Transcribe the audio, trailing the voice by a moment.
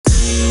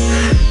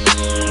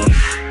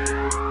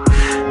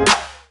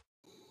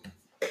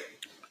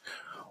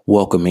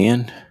Welcome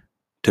in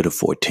to the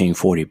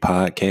 1440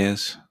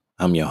 podcast.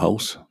 I'm your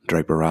host,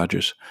 Draper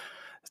Rogers.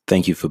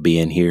 Thank you for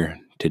being here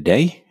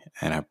today,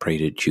 and I pray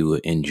that you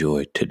will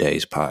enjoy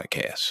today's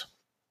podcast.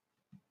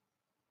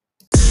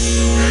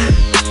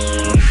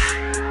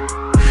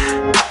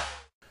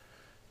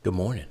 Good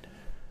morning.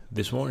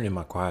 This morning in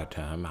my quiet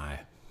time, I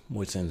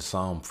was in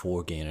Psalm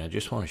 4 again. I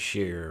just want to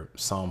share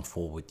Psalm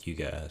 4 with you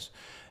guys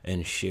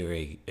and share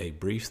a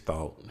brief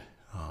thought,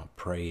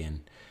 pray and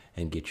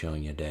get you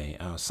on your day.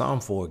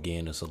 Psalm 4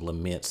 again is a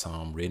lament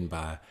psalm written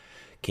by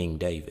King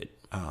David.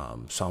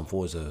 Psalm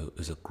 4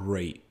 is a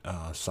great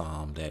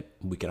psalm that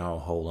we can all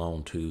hold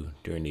on to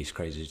during these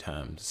crazy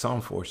times.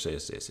 Psalm 4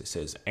 says this. It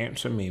says,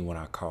 "Answer me when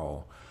I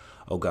call,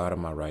 O God of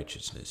my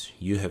righteousness.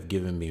 You have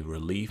given me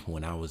relief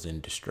when I was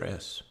in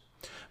distress.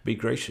 Be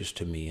gracious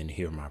to me and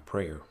hear my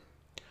prayer.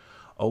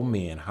 O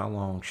men, how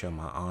long shall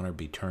my honor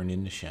be turned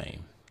into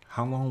shame?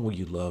 How long will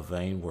you love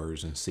vain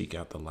words and seek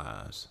out the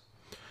lies?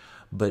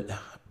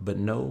 But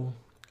know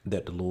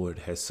that the Lord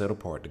has set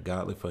apart the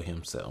godly for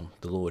himself.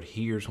 The Lord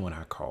hears when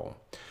I call.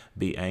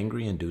 Be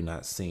angry and do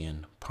not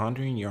sin.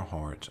 Ponder in your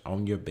hearts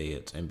on your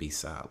beds and be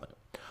silent.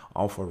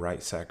 Offer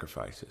right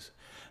sacrifices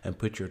and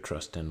put your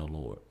trust in the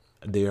Lord.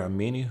 There are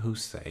many who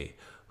say,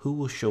 who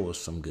will show us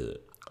some good?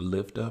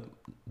 Lift up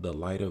the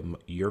light of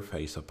your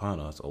face upon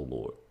us, O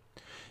Lord.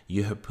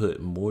 You have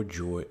put more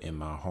joy in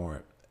my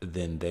heart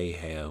than they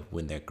have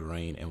when their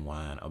grain and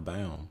wine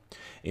abound.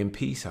 In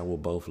peace I will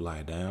both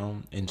lie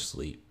down and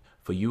sleep.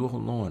 For you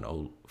alone,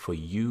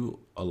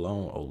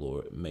 O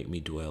Lord, make me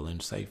dwell in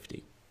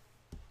safety."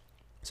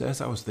 So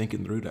as I was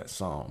thinking through that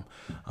psalm,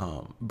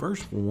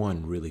 verse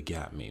 1 really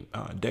got me.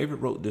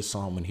 David wrote this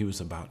psalm when he was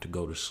about to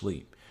go to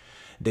sleep.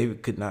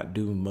 David could not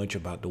do much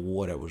about the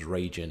war that was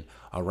raging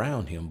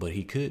around him, but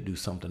he could do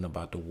something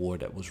about the war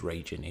that was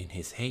raging in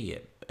his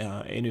head.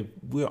 And if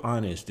we're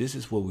honest, this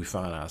is where we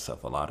find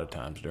ourselves a lot of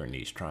times during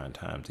these trying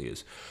times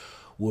is,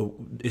 well,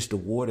 it's the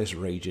war that's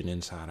raging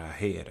inside our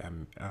head.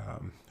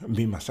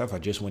 Me, myself, I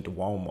just went to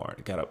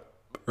Walmart, got up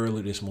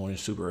early this morning,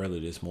 super early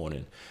this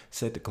morning,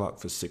 set the clock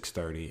for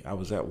 6:30. I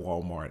was at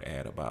Walmart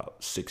at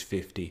about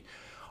 6:50,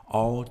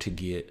 all to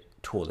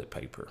get toilet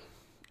paper.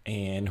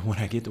 And when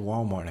I get to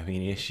Walmart, I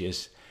mean, it's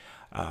just,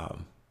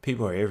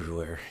 people are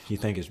everywhere. You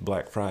think it's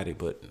Black Friday,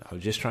 but I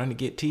was just trying to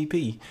get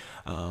TP.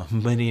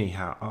 But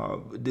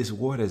anyhow, this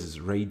war that is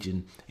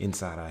raging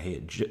inside our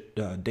head.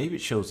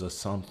 David shows us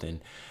something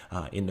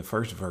in the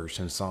first verse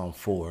in Psalm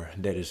 4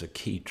 that is a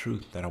key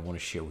truth that I want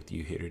to share with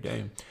you here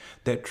today.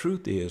 That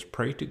truth is,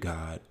 pray to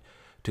God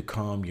to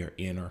calm your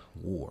inner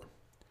war.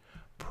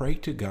 Pray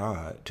to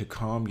God to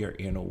calm your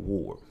inner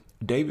war.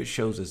 David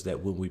shows us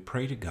that when we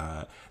pray to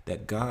God,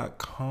 that God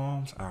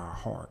calms our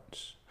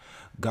hearts.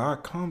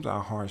 God calms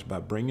our hearts by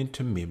bringing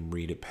to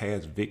memory the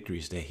past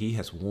victories that he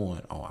has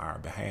won on our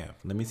behalf.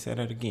 Let me say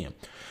that again.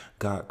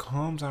 God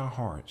calms our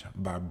hearts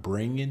by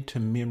bringing to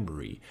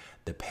memory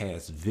the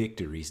past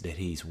victories that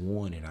he's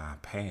won in our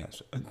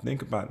past.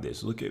 Think about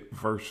this. Look at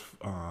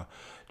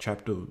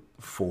chapter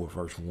 4,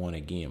 verse 1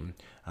 again.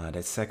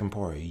 That second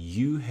part,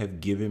 you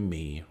have given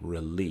me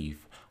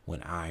relief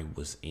when I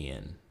was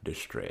in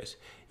distress.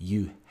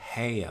 You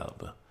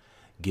have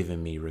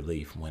given me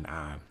relief when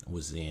I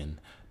was in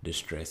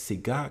distress. See,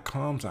 God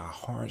calms our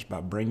hearts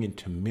by bringing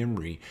to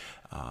memory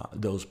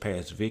those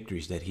past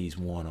victories that he's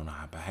won on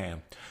our behalf.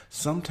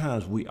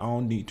 Sometimes we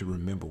all need to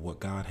remember what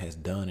God has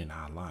done in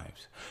our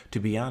lives. To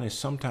be honest,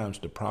 sometimes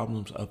the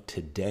problems of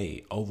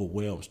today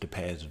overwhelms the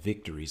past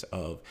victories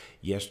of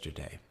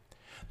yesterday.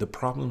 The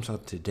problems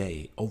of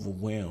today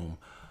overwhelm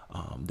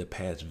the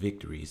past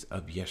victories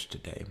of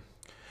yesterday.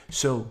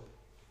 So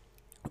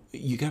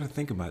you got to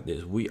think about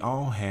this. We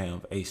all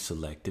have a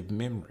selective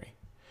memory.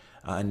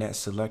 And that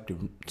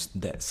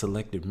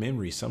selective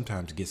memory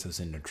sometimes gets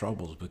us into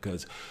troubles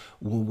because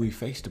when we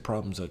face the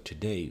problems of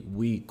today,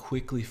 we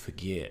quickly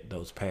forget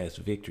those past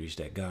victories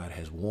that God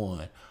has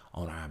won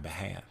on our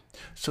behalf.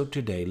 So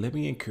today, let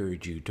me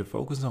encourage you to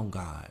focus on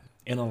God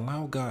and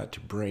allow God to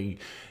bring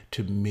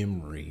to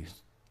memory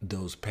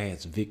those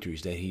past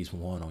victories that he's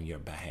won on your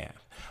behalf.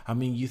 I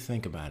mean, you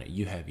think about it.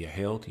 You have your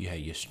health, you have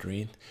your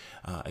strength.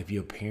 If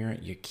you're a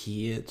parent, your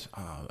kids.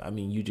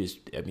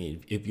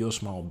 If you're a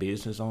small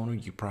business owner,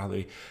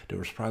 there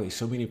was probably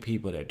so many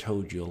people that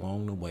told you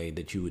along the way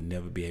that you would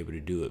never be able to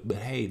do it. But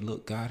hey,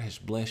 look, God has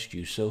blessed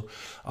you. So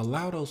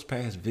allow those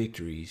past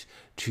victories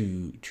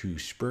to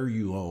spur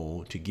you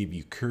on, to give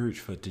you courage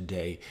for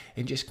today,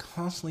 and just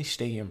constantly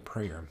stay in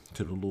prayer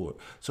to the Lord.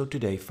 So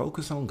today,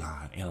 focus on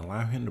God and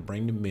allow him to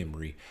bring to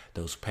memory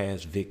those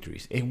past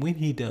victories. And when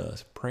he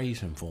does,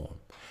 praise him for them.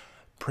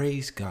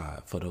 Praise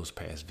God for those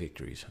past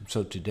victories.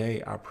 So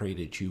today, I pray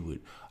that you would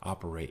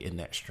operate in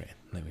that strength.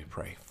 Let me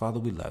pray. Father,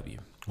 we love you.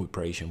 We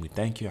praise you and we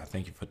thank you. I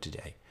thank you for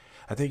today.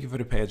 I thank you for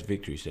the past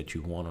victories that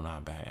you won on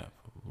our behalf.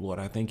 Lord,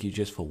 I thank you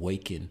just for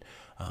waking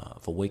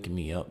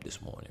me up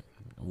this morning.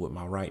 with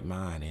my right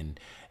mind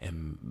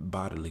and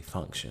bodily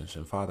functions.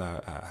 And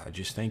Father, I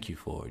just thank you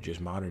for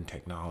just modern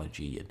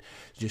technology and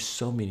just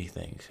so many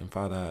things. And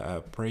Father, I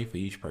pray for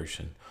each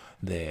person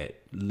that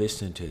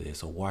listen to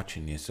this or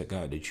watching this, that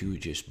God, that you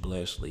would just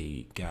bless,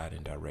 lead, guide,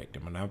 and direct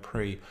them. And I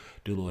pray,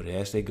 dear Lord,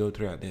 as they go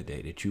throughout their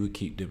day, that you would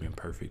keep them in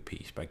perfect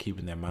peace by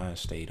keeping their mind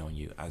stayed on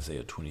you.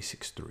 Isaiah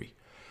 26:3.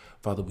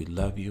 Father, we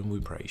love you and we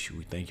praise you.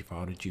 We thank you for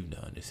all that you've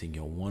done. It's in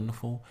your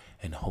wonderful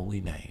and holy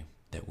name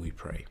that we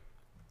pray.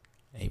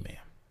 Amen.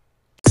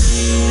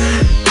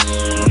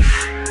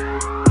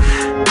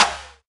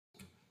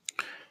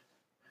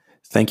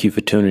 Thank you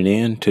for tuning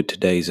in to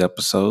today's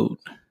episode.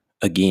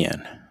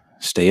 Again,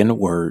 stay in the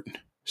Word,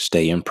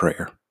 stay in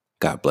prayer.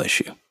 God bless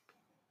you.